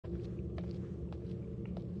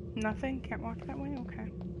Nothing? Can't walk that way?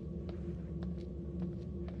 Okay.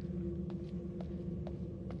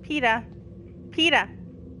 PETA! PETA!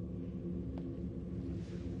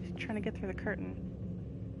 She's trying to get through the curtain.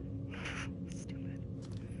 Stupid.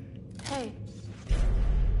 Hey.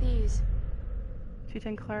 These.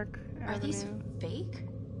 210 Clark Avenue. Are these fake?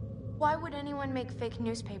 Why would anyone make fake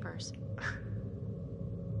newspapers?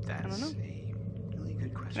 That's I don't know. a really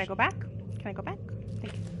good question. Can I go back? Can I go back?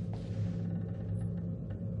 Thank you.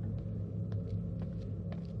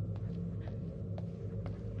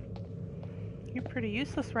 You're pretty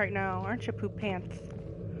useless right now, aren't you, Poop Pants?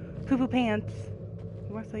 Poo-poo Pants.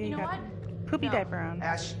 Wesley, You know got what? poopy No. diaper on.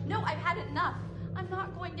 Ash, No, I've had enough. I'm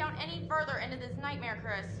not going down any further into this nightmare,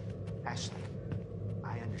 Chris. Ashley,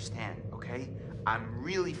 I understand, okay? I'm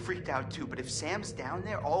really freaked out too, but if Sam's down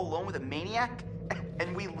there all alone with a maniac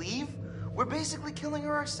and we leave, we're basically killing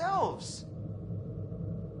her ourselves.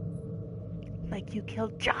 Like you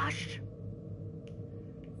killed Josh?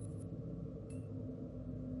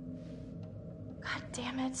 God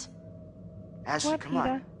damn it. Ashley, What, come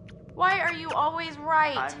on. PETA? Why are you always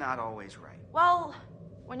right? I'm not always right. Well,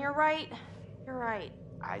 when you're right, you're right.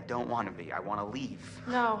 I don't want to be. I want to leave.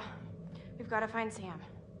 No. We've got to find Sam.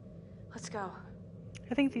 Let's go.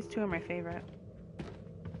 I think these two are my favorite.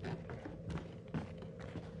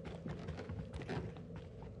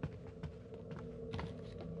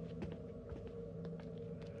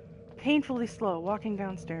 Painfully slow, walking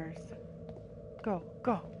downstairs. Go,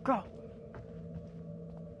 go, go.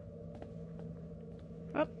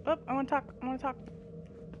 Up, I want to talk, I want to talk.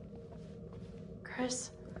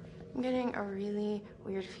 Chris, I'm getting a really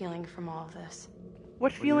weird feeling from all of this.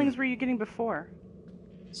 What feelings were you getting before?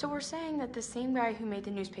 So we're saying that the same guy who made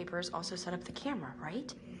the newspapers also set up the camera,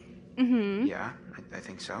 right? Mm-hmm. Yeah, I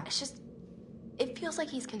think so. It's just, it feels like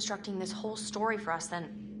he's constructing this whole story for us, then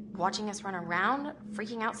watching us run around,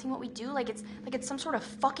 freaking out, seeing what we do, like it's some sort of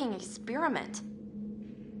fucking experiment.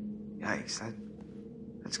 Yikes,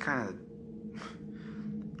 that's kind of...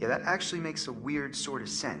 Yeah, that actually makes a weird sort of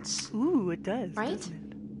sense. Ooh, it does, Right? doesn't it?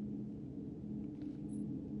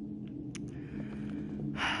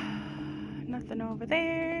 Nothing over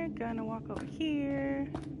there. Gonna walk over here.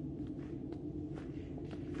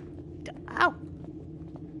 Ow!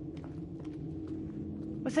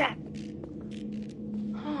 What's that?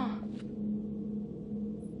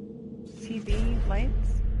 TV,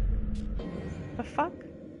 lights? The fuck?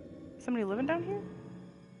 Somebody living down here?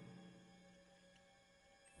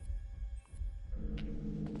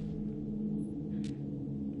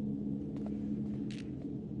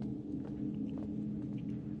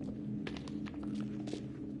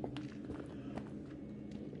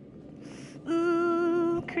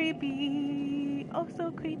 Ooh, creepy. Oh,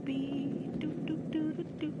 so creepy. Do, do, do, do,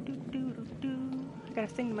 do, do, do, do, do. I gotta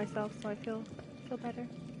sing to myself so I feel better.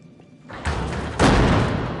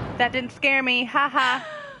 That didn't scare me. Haha.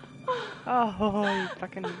 Oh, you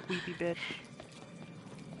fucking weepy bitch.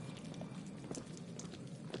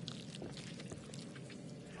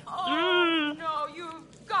 Oh, no,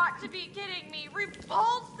 you've got to be kidding me.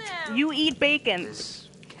 Repulsive. You eat bacon. This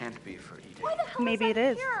can't be for eating. Why the hell Maybe is it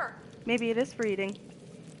that is. here? Maybe it is for eating.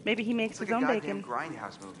 Maybe he makes It's like his a own goddamn bacon.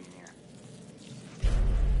 grindhouse movie in here.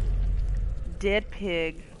 Dead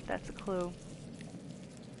pig. That's a clue.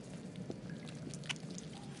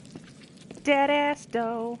 Dead ass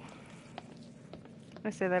dough. I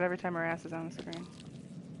say that every time her ass is on the screen.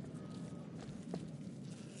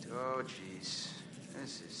 Oh, jeez.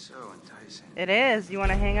 This is so enticing. It is. You want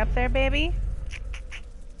to hang up there, baby?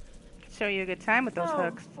 Show you a good time with those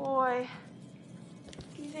hooks. Boy.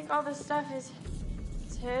 Do you think all this stuff is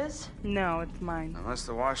his? No, it's mine. Unless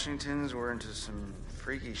the Washingtons were into some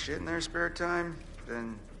freaky shit in their spare time,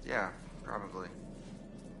 then yeah, probably.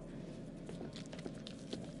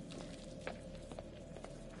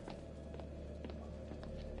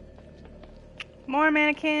 More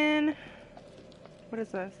mannequin. What is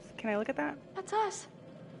this? Can I look at that? That's us.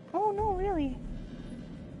 Oh, no, really?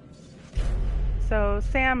 So,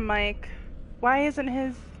 Sam Mike, why isn't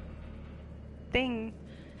his thing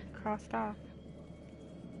crossed off?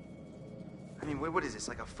 I mean, what is this,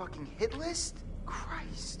 like a fucking hit list?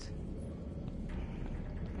 Christ.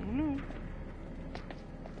 I don't know.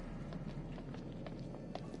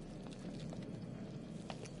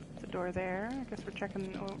 There's a door there. I guess we're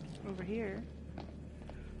checking over here.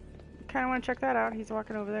 Kind of want to check that out. He's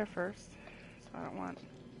walking over there first, so I don't want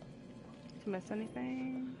to miss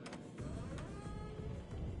anything.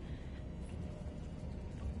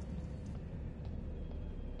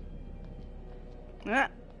 Ah.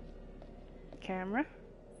 Camera.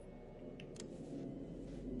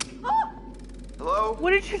 Oh! Hello?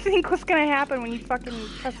 What did you think was gonna happen when you fucking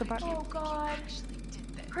pressed the button? Oh God.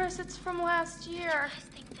 Chris, it's from last year.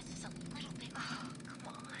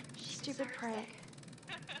 Stupid prank.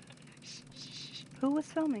 Who was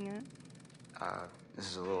filming it? This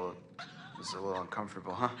is a little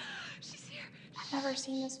uncomfortable, huh? I've never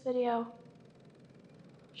seen this video.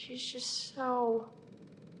 She's just so...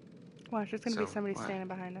 Watch, there's gonna be So, somebody what? standing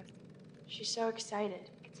behind us. She's so excited.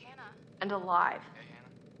 It's Hannah. And alive.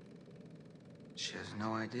 She has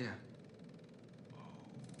no idea.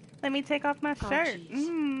 Let me take off my shirt.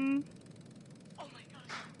 jeez.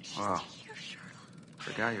 Wow.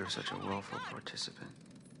 Forgot you were such a willful participant.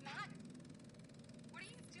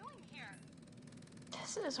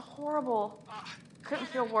 This is horrible. Couldn't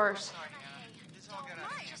feel worse.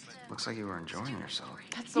 Looks like you were enjoying yourself.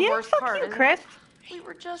 That's the Yeah, worst fuck part, you, isn't Chris. it? We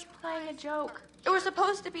were just playing a joke. It was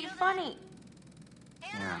supposed to be funny.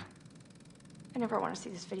 Yeah. I never want to see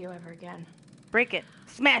this video ever again. Break it.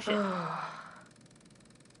 Smash it.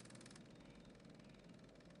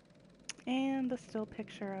 And the still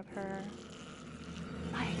picture of her.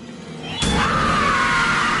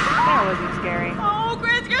 That wasn't scary. Oh,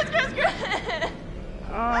 Chris.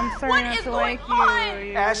 Oh, I'm sorry What not is to going like on? you.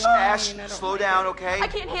 You're Ash, lying, I don't slow like down, it. okay? I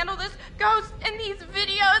can't handle this ghost and these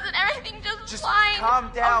videos and everything just flying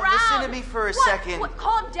calm down. around. Listen to me for a second. What?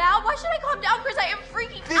 Calm down? Why should I calm down, Chris? I am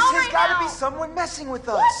freaking This out has right got now. to be someone messing with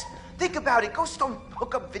us. Think about it. Ghosts don't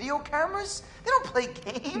hook up video cameras. They don't play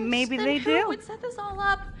games. Maybe Then they who do. would set this all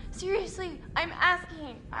up? Seriously, I'm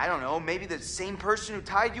asking. I don't know. Maybe the same person who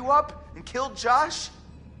tied you up and killed Josh?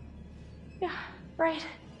 Yeah, right.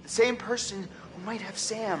 The same person who might have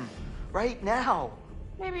Sam right now.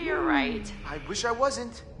 Maybe you're right. I wish I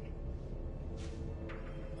wasn't.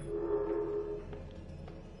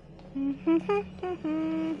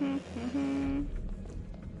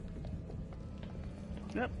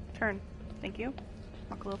 Yep, turn. Thank you.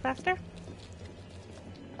 Walk a little faster.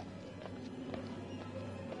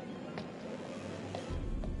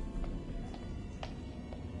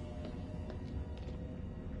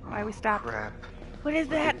 Why we stopped? Crap. What is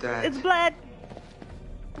Look that? at that. It's blood.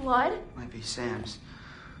 Blood? Might be Sam's.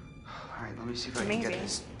 All right, let me see if I can Maybe. get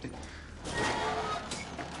this.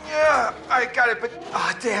 Yeah, I got it, but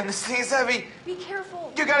damn, this thing is heavy. Be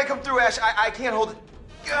careful. You gotta come through, Ash. I can't hold it.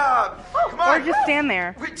 Come Or on. just stand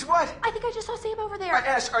there. Wait, what? I think I just saw Sam over there.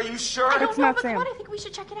 Ash, are you sure? I don't It's know, not but Sam. come on, I think we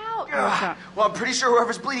should check it out. it's not. Well, I'm pretty sure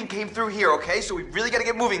whoever's bleeding came through here, okay? So we really gotta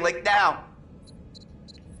get moving, like now.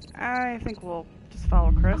 I think we'll just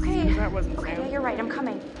follow Chris. Okay. 'Cause that wasn't Okay, Sam. yeah, you're right. I'm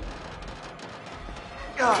coming.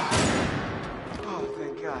 Oh,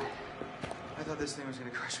 thank God. I thought this thing was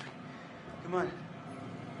gonna crush me. Come on.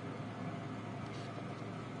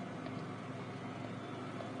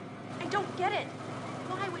 I don't get it.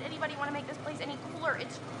 Why would anybody want to make this place any cooler?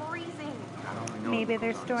 It's freezing. I don't really know Maybe what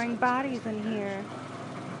they're goes on storing inside bodies in here.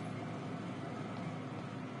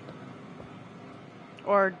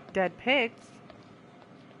 Or dead pigs.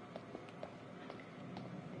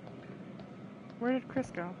 Where did Chris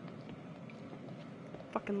go?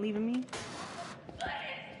 Fucking leaving me?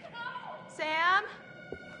 Sam?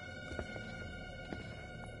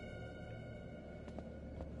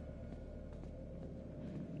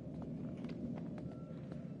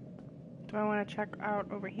 Do I want to check out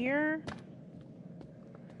over here?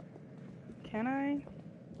 Can I?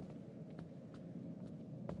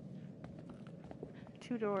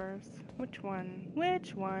 2 doors. Which one?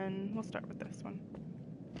 Which one? We'll start with this one.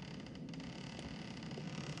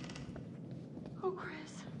 Oh,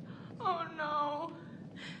 Chris. Oh, no.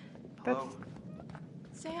 That's Hello?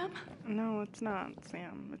 Sam? no, it's not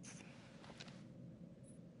Sam. It's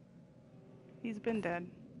he's been dead.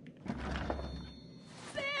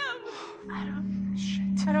 Sam!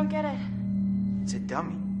 Shit. I don't get it. It's a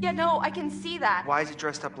dummy. Yeah, no, I can see that. Why is it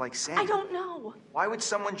dressed up like Sam? I don't know. Why would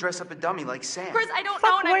someone dress up a dummy like Sam? Chris, I don't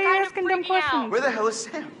Fuck, know, and why are I'm you kind of asking dumb freaking questions? out. Where the hell is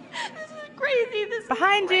Sam? This is crazy. This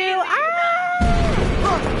Behind is crazy. you! Ah!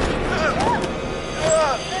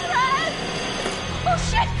 Oh,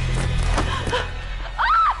 shit!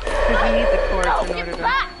 Because you need the cords No, in get order to.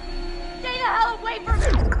 back! Stay the hell away from me!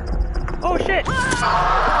 Oh shit!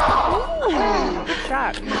 Ooh, good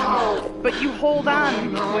shot. But you hold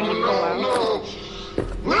on when you pull out.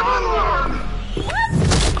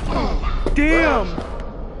 Damn!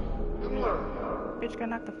 Bitch got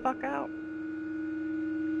knocked the fuck out.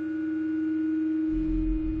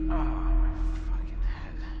 Fucking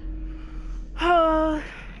head.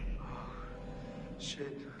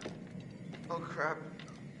 Shit. Oh crap.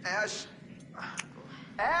 Ash.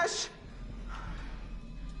 Ash.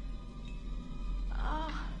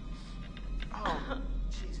 Oh,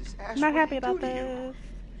 Jesus, Ash. Not what happy did he about do to you?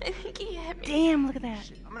 this. I think he hit me. Damn, look at that.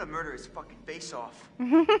 Shit, I'm gonna murder his fucking face off.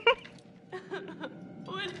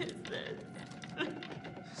 What is this?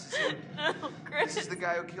 This is him. No, Chris. This is the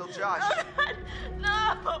guy who killed Josh. Oh, God.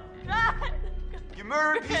 No, God. You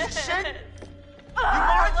murdering piece of shit! Oh, You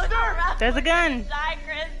monster! look around. There's a gun. Die,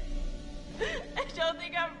 Chris. I don't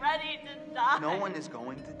think I'm ready to die. No one is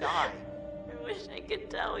going to die. I wish I could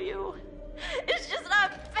tell you. It's just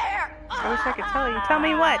not fair. I wish I could tell you. Tell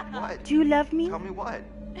me what? What? Do you love me? Tell me what?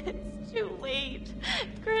 It's too late.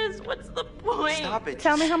 Chris, what's the point? Stop it.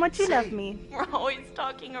 Tell me how much you Say- love me. We're always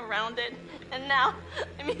talking around it. And now,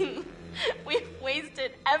 I mean, we've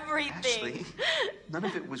wasted everything. Ashley, none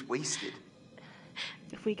of it was wasted.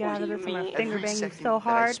 If we get What out of do this you and mean? I'm finger Every banging second so that I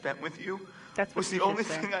hard, spent with you that's what was you the only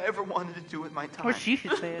should say. thing I ever wanted to do with my time. Or she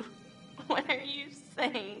should say it. What are you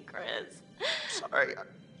saying, Chris? Sorry.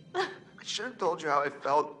 I should have told you how I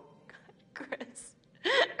felt. Chris.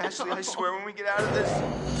 Ashley, I swear when we get out of this.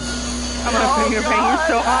 I'm gonna finger bang you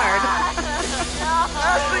so hard.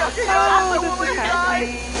 Ashley, I can't Oh, this is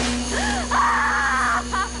happening.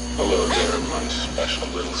 Hello there, my special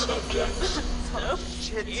little subjects. So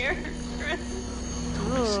Shit. scared, Chris.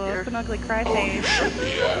 Ooh, that's an ugly cry Oh, you face. should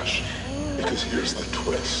be, Ash. Because here's the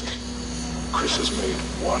twist. Chris has made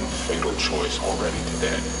one fatal choice already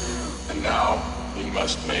today. And now he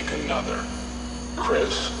must make another.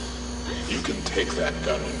 Chris, you can take that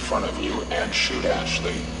gun in front of you and shoot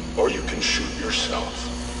Ashley, or you can shoot yourself.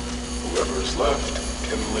 Whoever is left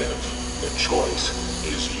can live. The choice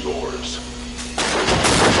is yours.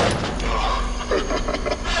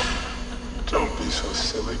 Don't be so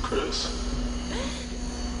silly, Chris.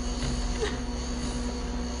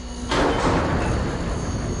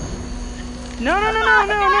 No, no, no, no,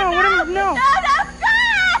 no, no. What am no. No,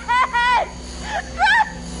 Chris! Chris!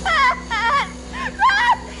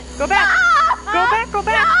 Go back. Go back, go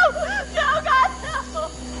back. No, God, no!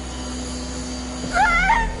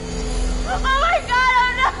 Chris! Oh my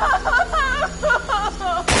God, oh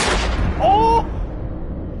no! Oh!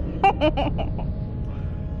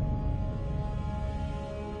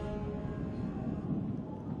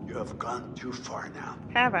 You have gone too far now.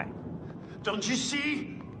 Have I? Don't you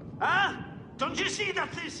see? Huh? Don't you see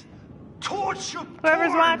that this torture Whoever's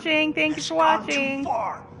porn watching, thank you has for gone watching. Too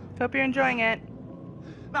far? Hope you're enjoying it.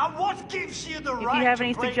 Now what gives you the If right you have to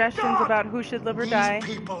any break suggestions down about who should live or these die,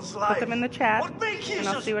 people's put them lives? in the chat, What makes you and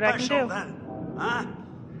so I'll see what I can special do. Then? Huh?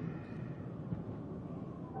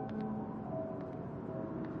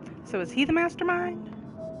 So is he the mastermind?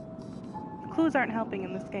 Clues aren't helping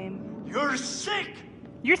in this game. You're sick.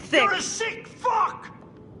 You're sick. You're a sick fuck.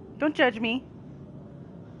 Don't judge me.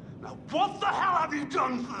 Now what the hell have you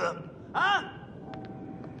done to them? Huh?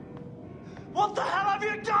 What the hell have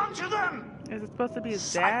you done to them? Is it supposed to be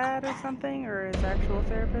his dad or something? Or his actual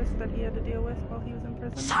therapist that he had to deal with while he was in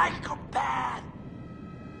prison? Psychopath.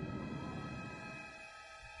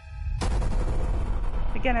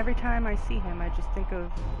 Again, every time I see him, I just think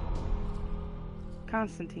of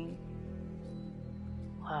Constantine.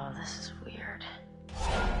 Wow, this is weird.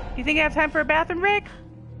 Do you think I have time for a bathroom break?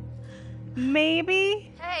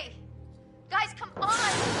 Maybe? Hey, guys, come on!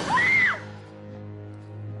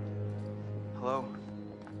 Hello?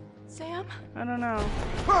 Sam? I don't know.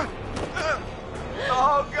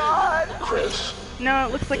 Oh, God! Chris, No,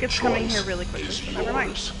 it looks like the it's coming choice here really quickly, is so never mind.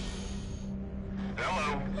 yours.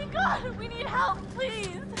 Hello. Oh my God, we need help, please!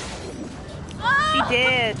 She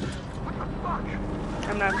did.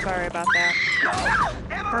 I'm not sorry about that.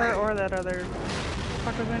 Her or that other...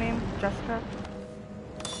 What was her name? Jessica?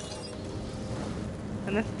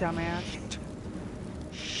 And this dumbass.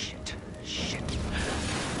 Shit.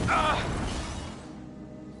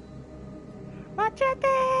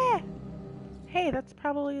 Machete! Hey, that's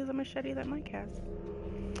probably the machete that Mike has.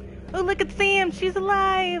 Oh, look at Sam! She's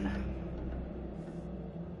alive!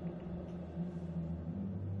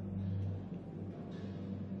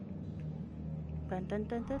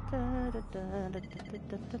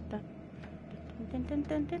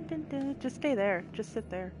 Just stay there. Just sit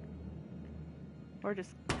there. Or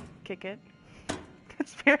just kick it.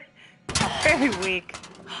 That's very weak.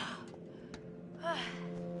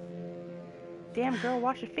 Damn, girl,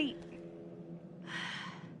 wash your feet.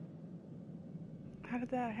 How did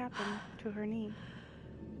that happen to her knee?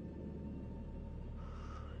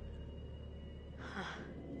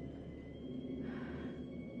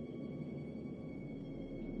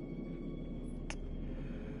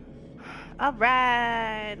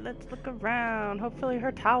 Alright, let's look around. Hopefully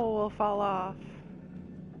her towel will fall off.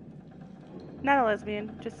 Not a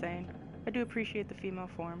lesbian, just saying. I do appreciate the female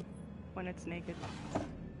form when it's naked.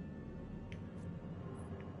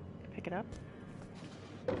 Pick it up.